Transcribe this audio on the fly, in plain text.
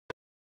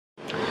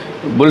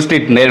புல்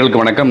street நேயர்களுக்கு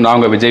வணக்கம். நான்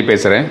உங்கள் விஜய்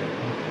பேசுகிறேன்.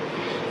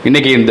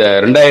 இன்றைக்கி இந்த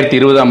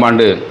 2020ஆம்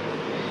ஆண்டு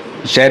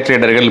ஷேர்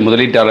ட்ரேடர்கள்,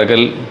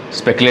 முதலீட்டாளர்கள்,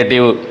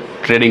 ஸ்பெக்குலேட்டிவ்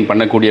ட்ரேடிங்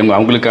பண்ணக்கூடியவங்க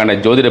அவங்களுக்கான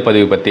ஜோதிட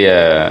பதிவு பற்றிய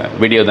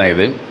வீடியோ தான்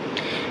இது.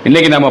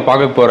 இன்றைக்கி நம்ம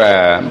பார்க்க போகிற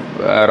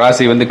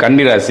ராசி வந்து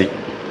கன்னி ராசி.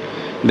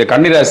 இந்த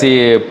கன்னி ராசி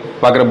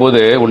பார்க்குற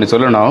போது ஒன்று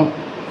சொல்லணும்.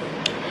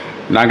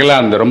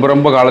 நாங்கள்லாம் அந்த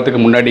ரொம்ப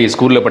காலத்துக்கு முன்னாடி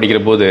ஸ்கூலில்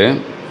படிக்கிற போது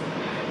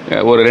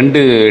ஒரு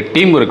 2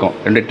 டீம் இருக்கும்.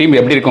 2 டீம்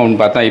எப்படி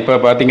இருக்கும்னு பார்த்தா,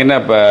 இப்போ பார்த்தீங்கன்னா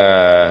இப்போ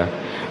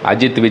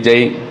அஜித்,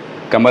 விஜய்,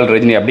 கமல்,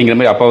 ரஜினி அப்படிங்கிற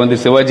மாதிரி அப்போ வந்து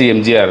சிவாஜி,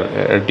 எம்ஜிஆர்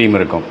டீம்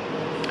இருக்கும்.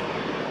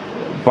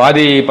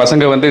 பாதி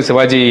பசங்க வந்து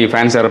சிவாஜி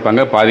ஃபேன்ஸாக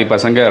இருப்பாங்க, பாதி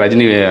பசங்க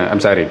ரஜினி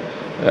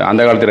அந்த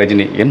காலத்து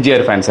ரஜினி,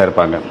 எம்ஜிஆர் ஃபேன்ஸாக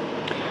இருப்பாங்க.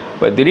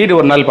 இப்போ திடீர்னு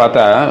ஒரு நாள்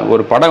பார்த்தா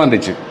ஒரு படம்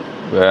வந்துச்சு,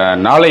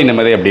 நாளை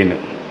நமதே அப்படின்னு.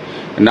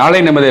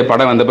 நாளை நமதே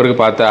படம் வந்த பிறகு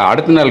பார்த்தா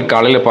அடுத்த நாள்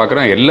காலையில்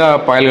பார்க்குறோம் எல்லா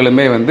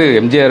பயல்களுமே வந்து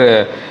எம்ஜிஆர்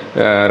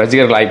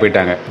ரசிகர்கள் ஆகி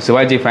போயிட்டாங்க.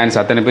 சிவாஜி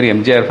ஃபேன்ஸ் அத்தனை பேர்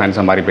எம்ஜிஆர்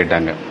ஃபேன்ஸாக மாறி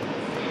போயிட்டாங்க.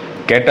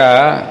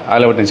 கேட்டால்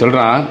அதில் ஒருத்தன்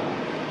சொல்கிறான்,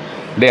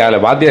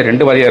 அதில் வாத்தியார்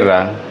 2 வாத்தியார்ரா,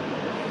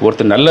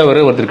 ஒருத்தர் நல்லவர்,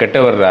 ஒருத்தர்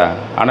கெட்டவர்ரா.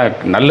 ஆனால்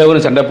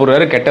நல்லவரும் சண்டை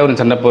போடுறாரு, கெட்டவரும்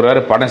சண்டை போடுறாரு,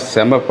 படம்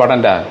செம்ம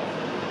படம்டா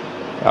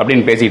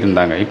அப்படின்னு பேசிகிட்டு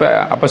இருந்தாங்க.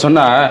 அப்போ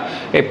சொன்னால்,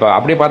 இப்போ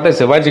அப்படி பார்த்தா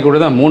சிவாஜி கூட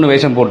தான் 3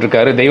 வேஷம்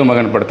போட்டிருக்காரு தெய்வ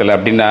மகன் படத்தில்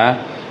அப்படின்னா,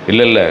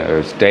 இல்லை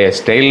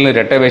ஸ்டைல்னு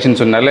ரெட்டை வேஷன்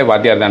சொன்னாலே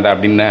வாத்தியார் தாண்டா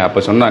அப்படின்னு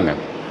அப்போ சொன்னாங்க.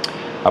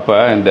 அப்போ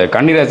இந்த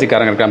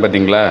கன்னிராசிக்காரங்க இருக்கான்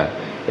பார்த்தீங்களா,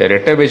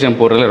 ரெட்டை வேஷம்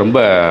போடுறதுல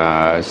ரொம்ப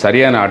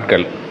சரியான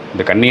ஆட்கள்.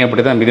 இந்த கன்னியும்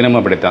அப்படி தான்,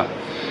 மிதினமும் அப்படி தான்.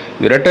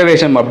 ரெட்டை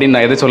வேஷம் அப்படின்னு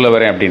நான் எதை சொல்ல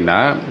வரேன் அப்படின்னா,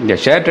 இந்த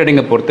ஷேர்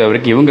ட்ரேடிங்கை பொறுத்த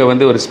வரைக்கும் இவங்க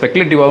வந்து ஒரு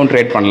ஸ்பெக்குலேட்டிவாகவும்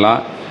ட்ரேட்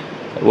பண்ணலாம்,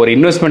 ஒரு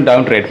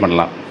இன்வெஸ்ட்மெண்ட்டாகவும் ட்ரேட்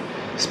பண்ணலாம்.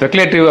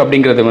 ஸ்பெக்குலேட்டிவ்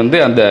அப்படிங்கிறது வந்து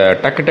அந்த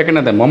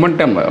டக்குன்னு அந்த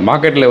மொமெண்டம்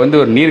மார்க்கெட்டில் வந்து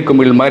ஒரு நீர்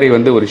குமிழ் மாதிரி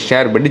வந்து ஒரு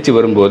ஷேர் வெடித்து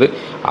வரும்போது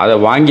அதை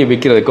வாங்கி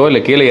விற்கிறதுக்கோ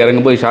இல்லை கீழே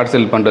இறங்கும்போது ஷார்ட்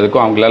செல்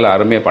பண்ணுறதுக்கோ அவங்களால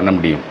அருமையாக பண்ண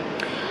முடியும்.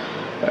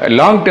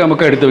 லாங்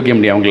டேர்முக்கும் எடுத்து வைக்க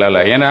முடியும் அவங்களால.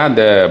 ஏன்னா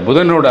அந்த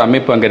புதனோட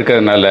அமைப்பு அங்கே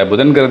இருக்கிறதுனால,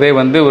 புதன்கிறதே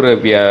வந்து ஒரு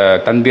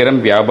தந்திரம்,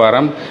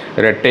 வியாபாரம்,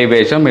 இரட்டை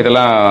வேஷம்,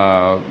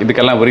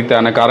 இதுக்கெல்லாம்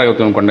உரித்தான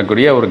காரகத்துவம்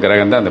கொண்டக்கூடிய ஒரு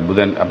கிரகம் தான் அந்த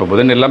புதன். அப்போ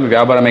புதன் இல்லாமல்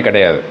வியாபாரமே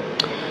கிடையாது,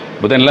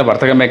 புதனில்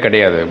வர்த்தகமே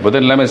கிடையாது,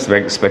 புதன் இல்லாமல்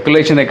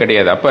ஸ்பெக்குலேஷனே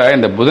கிடையாது. அப்போ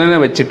இந்த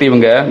புதனை வச்சுட்டு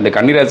இவங்க இந்த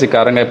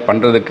கன்னிராசிக்காரங்க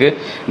பண்ணுறதுக்கு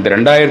இந்த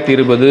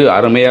 2020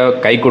 அருமையாக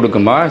கை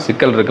கொடுக்குமா,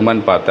 சிக்கல்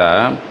இருக்குமான்னு பார்த்தா,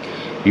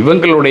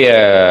 இவங்களுடைய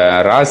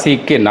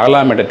ராசிக்கு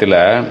 4ஆம் இடத்துல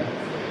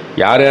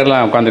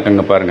யாரெல்லாம்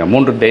உட்காந்துருக்காங்க பாருங்கள்.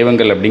 3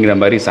 தெய்வங்கள் அப்படிங்கிற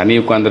மாதிரி சனி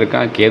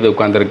உட்காந்துருக்கான், கேது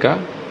உட்காந்துருக்கா,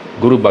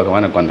 குரு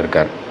பகவான்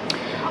உட்காந்துருக்கார்.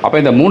 அப்போ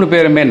இந்த 3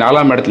 பேருமே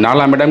 4ஆம் இடத்துல,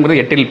 4ஆம்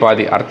இடம்ங்கிறது 8இல்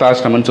பாதி,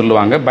 அர்த்தாஷ்டமன்னு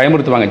சொல்லுவாங்க,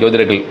 பயமுறுத்துவாங்க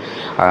ஜோதிடர்கள்.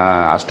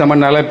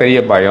 அஷ்டமனால பெரிய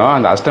பயம்,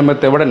 அந்த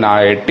அஷ்டமத்தை விட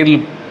 8இல்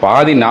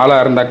பாதி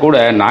 4ஆக இருந்தால்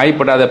கூட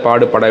நாய்ப்படாத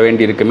பாடுபட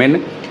வேண்டி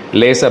இருக்குமேன்னு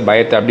லேசாக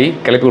பயத்தை அப்படி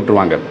கிளப்பி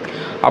விட்டுருவாங்க.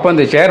 அப்போ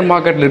அந்த ஷேர்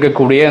மார்க்கெட்டில்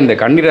இருக்கக்கூடிய இந்த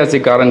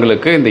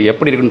கன்னிராசிக்காரங்களுக்கு இந்த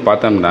எப்படி இருக்குன்னு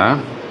பார்த்தோம்னா,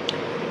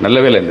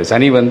 நல்லவே இல்லை. இந்த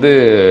சனி வந்து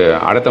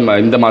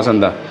இந்த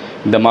மாதம்தான்,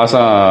 இந்த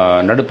மாதம்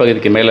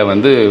நடுப்பகுதிக்கு மேலே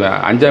வந்து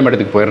 5ஆம்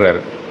இடத்துக்கு போயிடுறாரு,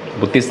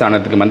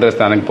 புத்திஸ்தானத்துக்கு,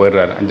 மந்திரஸ்தானத்துக்கு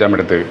போயிடுறாரு 5ஆம்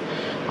இடத்துக்கு.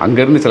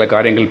 அங்கேருந்து சில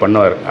காரியங்கள்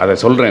பண்ணுவார், அதை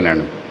சொல்கிறேன்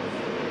நான்.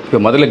 இப்போ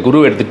முதல்ல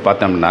குரு எடுத்துகிட்டு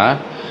பார்த்தோம்னா,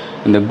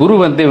 இந்த குரு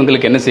வந்து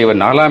இவங்களுக்கு என்ன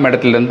செய்வார், 4ஆம்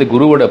இடத்துலேருந்து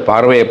குருவோட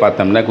பார்வையை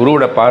பார்த்தோம்னா,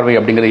 குருவோட பார்வை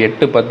அப்படிங்கிறது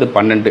 8, 10,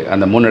 12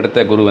 அந்த 3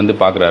 இடத்த குரு வந்து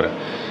பார்க்குறாரு.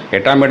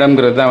 8ஆம்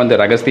இடம்ங்கிறது தான் வந்து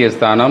ரகசிய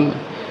ஸ்தானம்,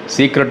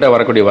 சீக்கிரட்டாக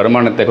வரக்கூடிய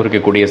வருமானத்தை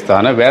குறிக்கக்கூடிய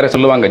ஸ்தானம். வேறு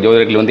சொல்லுவாங்க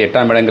ஜோதிடர்கள் வந்து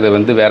 8ஆம் இடங்கிறது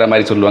வந்து வேறு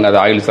மாதிரி சொல்லுவாங்க, அது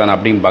ஆயுள் ஸ்தானம்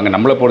அப்படிம்பாங்க.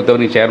 நம்மளை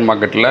பொறுத்தவரை ஷேர்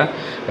மார்க்கெட்டில்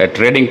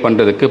ட்ரேடிங்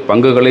பண்ணுறதுக்கு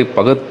பங்குகளை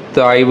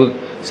பகுத்தாய்வு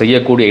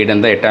செய்யக்கூடிய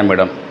இடம் தான் 8ஆம்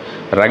இடம்,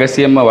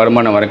 ரகசியமாக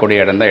வருமானம்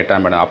வரக்கூடிய இடம் தான்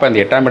 8ஆம் இடம். அப்போ அந்த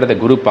 8ஆம் இடத்தை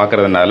குரு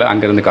பார்க்குறதுனால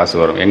அங்கேருந்து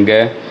காசு வரும். எங்கே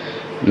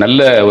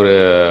நல்ல ஒரு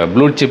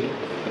ப்ளூ சிப்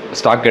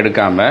ஸ்டாக்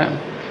எடுக்காமல்,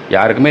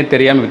 யாருக்குமே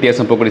தெரியாமல்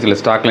வித்தியாசம் போகக்கூடிய சில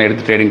ஸ்டாக்லாம்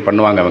எடுத்து ட்ரேடிங்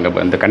பண்ணுவாங்க அவங்க,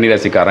 இந்த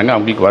கன்னிராசிக்காரங்க.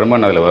 அவங்களுக்கு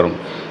வருமானம் அதில் வரும்.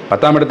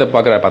 10ஆம் இடத்தை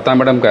பார்க்குற,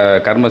 10ஆம் இடம்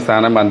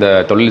கர்மஸ்தானம், அந்த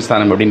தொழில்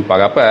ஸ்தானம் அப்படின்னு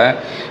பார்க்கப்ப,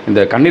 இந்த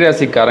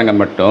கன்னிராசிக்காரங்க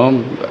மட்டும்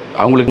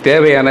அவங்களுக்கு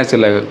தேவையான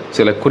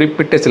சில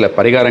குறிப்பிட்ட சில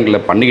பரிகாரங்களை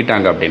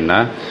பண்ணிக்கிட்டாங்க அப்படின்னா,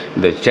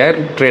 இந்த ஷேர்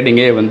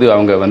ட்ரேடிங்கே வந்து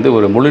அவங்க வந்து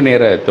ஒரு முழு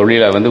நேர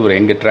தொழிலை வந்து ஒரு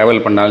எங்கே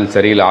ட்ராவல் பண்ணாலும்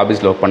சரி, இல்லை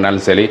ஆஃபீஸில் ஒர்க்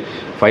பண்ணாலும் சரி,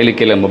 ஃபைலு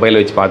கீழே மொபைல்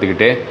வச்சு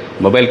பார்த்துக்கிட்டே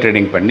மொபைல்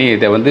ட்ரேடிங் பண்ணி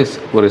இதை வந்து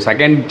ஒரு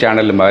செகண்ட்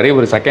சேனல் மாதிரி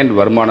ஒரு செகண்ட்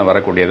வருமானம்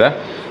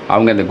வரக்கூடியதாக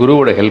அவங்க இந்த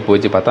குருவோட ஹெல்ப்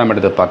வச்சு 10ஆம்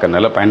இடத்தை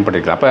பார்க்கறதுனால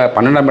பயன்படுத்திக்கலாம். அப்போ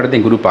 12ஆம்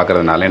இடத்தையும் குரு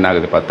பார்க்குறதுனால என்ன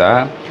ஆகுது பார்த்தா,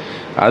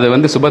 அது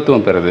வந்து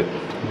சுபத்துவம் பெறுது.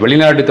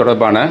 வெளிநாடு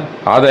தொடர்பான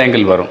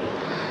ஆதாயங்கள் வரும்.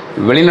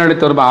 வெளிநாடு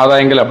தொடர்பான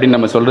ஆதாயங்கள் அப்படின்னு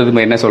நம்ம சொல்கிறது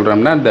என்ன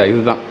சொல்கிறோம்னா, இந்த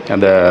இதுதான்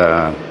அந்த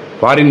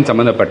ஃபாரின்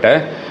சம்மந்தப்பட்ட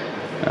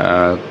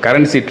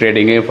கரன்சி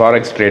ட்ரேடிங்கு,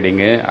 ஃபாரெக்ஸ்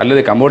ட்ரேடிங்கு,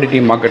 அல்லது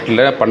கமோடிட்டி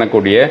மார்க்கெட்டில்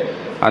பண்ணக்கூடிய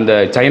அந்த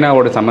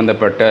சைனாவோட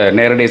சம்மந்தப்பட்ட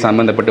நேரடி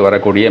சம்மந்தப்பட்டு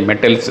வரக்கூடிய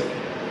மெட்டல்ஸ்,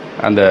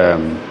 அந்த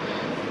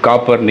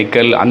காப்பர்,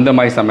 நிக்கல், அந்த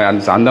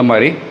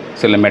மாதிரி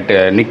சில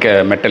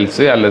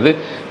மெட்டல்ஸு அல்லது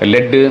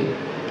லெட்டு,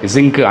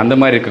 ஜிங்க்கு அந்த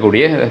மாதிரி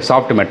இருக்கக்கூடிய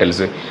சாஃப்ட்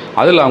மெட்டல்ஸு,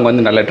 அதில் அவங்க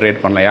வந்து நல்லா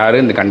ட்ரேட் பண்ணலாம். யார்,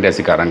 இந்த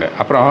கன்னிராசிக்காரங்க.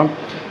 அப்புறம்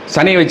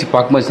சனியை வச்சு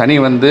பார்க்கும்போது சனி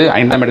வந்து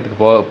 5ஆம் இடத்துக்கு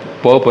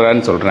போக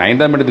போகிறாருன்னு சொல்கிறேன்.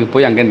 5ஆம் இடத்துக்கு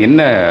போய் அங்கே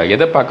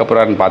எதை பார்க்க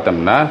போகிறாருன்னு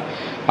பார்த்தோம்னா,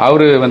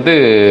 அவர் வந்து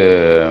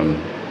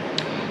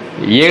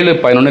 7,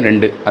 11,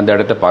 2 அந்த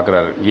இடத்த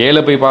பார்க்குறாரு.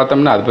 7 போய்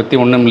பார்த்தோம்னா அதை பற்றி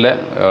ஒன்றும் இல்லை,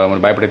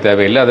 பயப்பட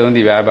தேவையில்லை. அது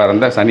வந்து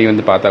வியாபாரம் தான். சனி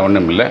வந்து பார்த்தா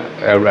ஒன்றும் இல்லை,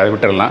 அதை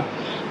விட்டுடலாம்.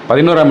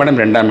 11ஆம் இடம்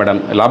 2ஆம் இடம்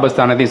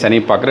லாபஸ்தானத்தையும் சனி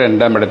பார்க்குற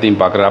 2ஆம் இடத்தையும்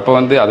பார்க்குற அப்போ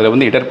வந்து அதில்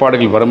வந்து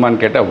இடர்பாடுகள்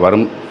வருமானு கேட்டால்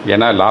வரும்.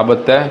 ஏன்னா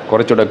லாபத்தை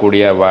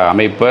குறைச்சிடக்கூடிய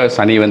அமைப்பை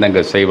சனி வந்து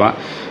அங்கே செய்வான்.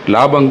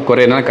 லாபம்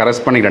குறையினால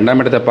கரஸ்பாண்டிங்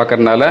 2ஆம் இடத்தை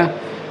பார்க்கறதுனால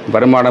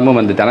வருமானமும்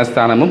வந்து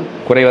தனஸ்தானமும்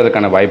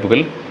குறைவதற்கான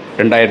வாய்ப்புகள்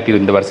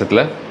 2020 இந்த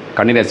வருஷத்தில்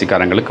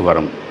கன்னிராசிக்காரங்களுக்கு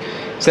வரும்.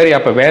 சரி,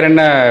 அப்போ வேறு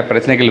என்ன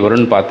பிரச்சனைகள்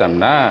வரும்னு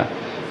பார்த்தோம்னா,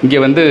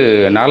 இங்கே வந்து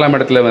 4ஆம்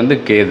இடத்துல வந்து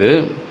கேது,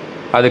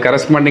 அது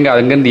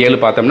கரஸ்பாண்டிங்காக அங்கேருந்து 7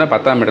 பார்த்தோம்னா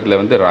 10ஆம் இடத்துல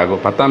வந்து ராகு.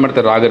 10ஆம்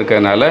இடத்துல ராகு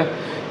இருக்கிறதுனால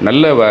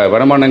நல்ல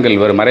வருமானங்கள்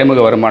வரும்,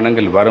 மறைமுக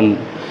வருமானங்கள் வரும்.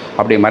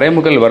 அப்படி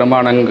மறைமுக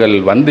வருமானங்கள்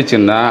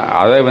வந்துச்சுன்னா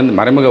அதை வந்து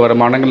மறைமுக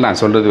வருமானங்கள் நான்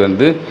சொல்கிறது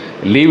வந்து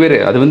லீவர்,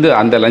 அது வந்து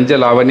அந்த லஞ்ச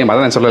லாவண்யம்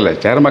அதை நான் சொல்லலை.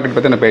 ஷேர் மார்க்கெட்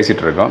பற்றி நான்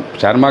பேசிகிட்டு இருக்கோம்.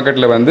 ஷேர்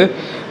மார்க்கெட்டில் வந்து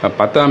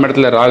 10ஆம்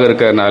இடத்துல ராகு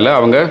இருக்கிறதுனால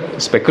அவங்க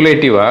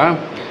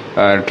ஸ்பெக்குலேட்டிவாக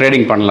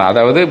ட்ரேடிங் பண்ணலாம்.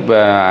 அதாவது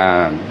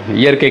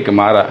இயற்கைக்கு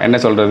மாறா என்ன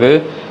சொல்கிறது,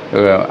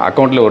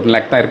 அக்கௌண்ட்டில் 1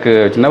 lakh தான்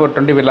இருக்குன்னா ஒரு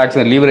 25 lakhs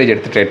லீவரேஜ்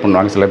எடுத்து ட்ரேட்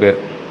பண்ணுவாங்க சில பேர்.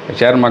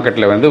 ஷேர்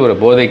மார்க்கெட்டில் வந்து ஒரு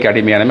போதைக்கு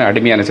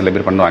அடிமையான சில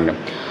பேர் பண்ணுவாங்க.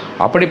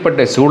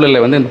 அப்படிப்பட்ட சூழலை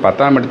வந்து இந்த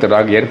 10ஆம் இடத்து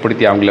ராகு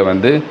ஏற்படுத்தி அவங்கள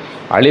வந்து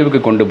அழிவுக்கு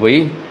கொண்டு போய்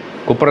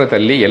குப்புற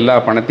தள்ளி எல்லா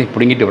பணத்தையும்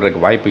பிடுங்கிட்டு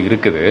வர்றதுக்கு வாய்ப்பு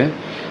இருக்குது.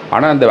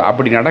 ஆனால் அந்த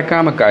அப்படி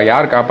நடக்காமல்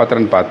யார்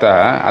காப்பாற்றுறன்னு பார்த்தா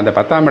அந்த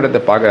 10ஆம்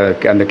இடத்தை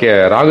அந்த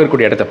ராகு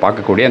இருக்கக்கூடிய இடத்தை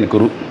பார்க்கக்கூடிய அந்த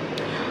குரு.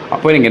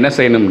 அப்போ நீங்கள் என்ன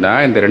செய்யணும்னா,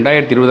 இந்த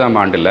 2020ஆம்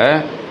ஆண்டில்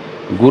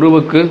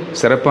குருவுக்கு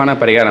சிறப்பான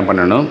பரிகாரம்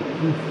பண்ணணும்.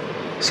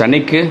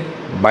 சனிக்கு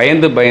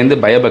பயந்து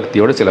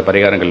பயபக்தியோடு சில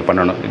பரிகாரங்கள்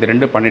பண்ணணும். இது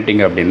 2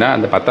 பண்ணிட்டீங்க அப்படின்னா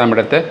அந்த 10ஆம்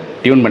இடத்தை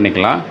டியூன்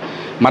பண்ணிக்கலாம்.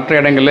 மற்ற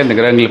இடங்களில் இந்த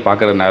கிரகங்கள்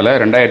பார்க்குறதுனால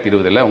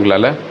 2020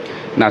 உங்களால்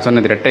நான்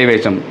சொன்ன இரட்டை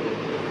வேஷம்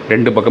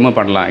 2 பக்கமும்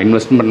பண்ணலாம்.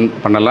 இன்வெஸ்ட்மெண்ட்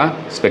பண்ணலாம்,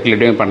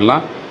 ஸ்பெக்குலேட்டிவும்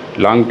பண்ணலாம்,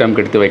 லாங்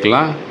டேர்ம்க்கு எடுத்து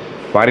வைக்கலாம்,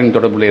 ஃபாரின்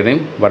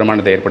தொடர்புடையதையும்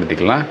வருமானத்தை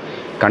ஏற்படுத்திக்கலாம்.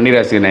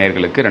 கன்னிராசி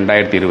நேயர்களுக்கு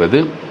 2020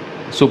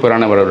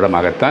 சூப்பரான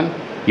வருடமாகத்தான்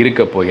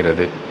இருக்க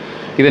போகிறது.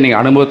 இதை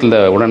நீங்கள் அனுபவத்தில்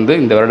உணர்ந்து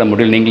இந்த வருட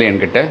முடிவில் நீங்களே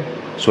என்கிட்ட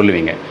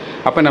சொல்லுவீங்க.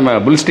 அப்போ நம்ம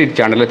புல் ஸ்ட்ரீட்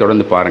சேனலை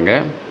தொடர்ந்து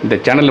பாருங்கள். இந்த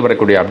சேனலில்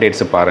வரக்கூடிய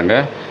அப்டேட்ஸை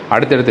பாருங்கள்.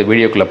 அடுத்தடுத்த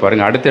வீடியோக்களை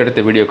பாருங்கள்.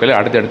 அடுத்தடுத்த வீடியோக்களை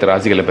அடுத்தடுத்த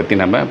ராசிகளை பற்றி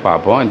நம்ம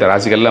பார்ப்போம். இந்த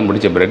ராசிகள்லாம்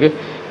முடித்த பிறகு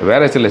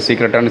வேறு சில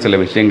சீக்ரெட்டான சில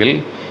விஷயங்கள்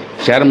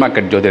ஷேர்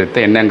மார்க்கெட்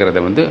ஜோதிடத்தை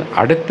என்னங்கிறத வந்து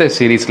அடுத்த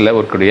சீரீஸில்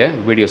வரக்கூடிய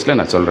வீடியோஸில்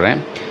நான் சொல்கிறேன்.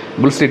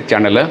 புல் ஸ்ட்ரீட்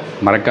சேனலை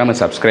மறக்காமல்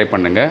சப்ஸ்கிரைப்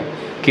பண்ணுங்கள்.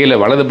 கீழே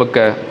வலது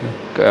பக்க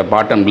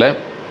பாட்டமில்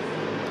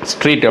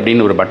ஸ்ட்ரீட்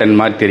அப்படின்னு ஒரு பட்டன்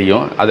மாதிரி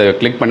தெரியும். அதை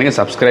கிளிக் பண்ணுங்கள்,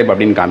 சப்ஸ்கிரைப்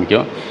அப்படின்னு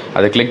காமிக்கும்.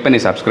 அதை கிளிக் பண்ணி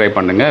சப்ஸ்கிரைப்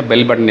பண்ணுங்கள்.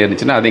 பெல் பட்டன்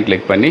இருந்துச்சுன்னா அதையும்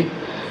கிளிக் பண்ணி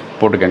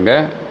போட்டுக்கோங்க.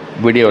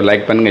 வீடியோவை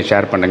லைக் பண்ணுங்கள்,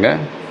 ஷேர் பண்ணுங்கள்,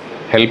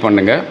 ஹெல்ப்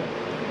பண்ணுங்கள்,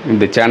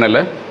 இந்த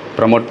சேனலை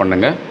ப்ரமோட்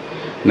பண்ணுங்கள்.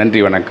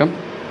 நன்றி, வணக்கம்.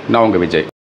 நான் உங்கள் விஜய்.